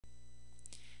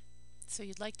So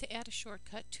you'd like to add a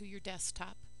shortcut to your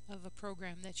desktop of a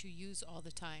program that you use all the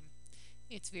time.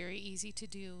 It's very easy to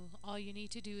do. All you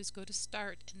need to do is go to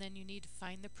Start, and then you need to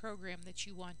find the program that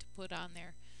you want to put on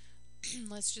there.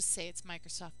 Let's just say it's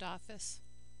Microsoft Office.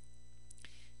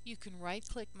 You can right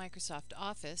click Microsoft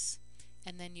Office,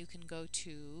 and then you can go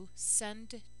to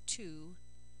Send to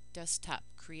Desktop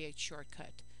Create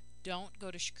Shortcut. Don't go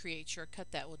to Create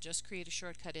Shortcut, that will just create a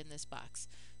shortcut in this box.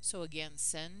 So again,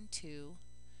 Send to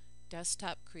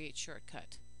Desktop Create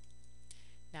Shortcut.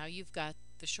 Now you've got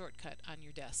the shortcut on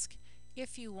your desk.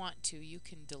 If you want to, you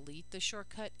can delete the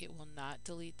shortcut. It will not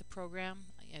delete the program.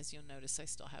 As you'll notice, I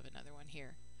still have another one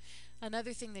here.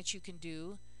 Another thing that you can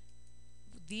do,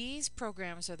 these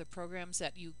programs are the programs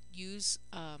that you use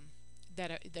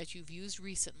that you've used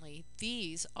recently.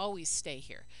 These always stay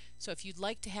here. So if you'd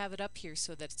like to have it up here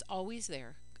so that it's always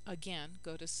there, again,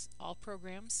 go to All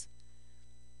Programs,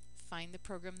 find the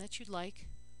program that you'd like,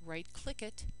 right click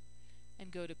it,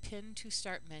 and go to Pin to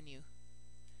Start Menu.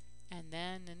 And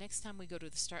then the next time we go to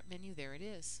the Start menu, there it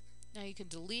is. Now you can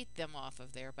delete them off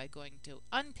of there by going to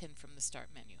Unpin from the Start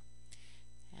menu.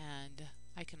 And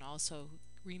I can also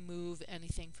remove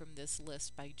anything from this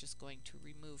list by just going to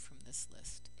Remove from this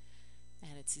list.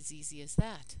 And it's as easy as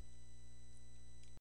that.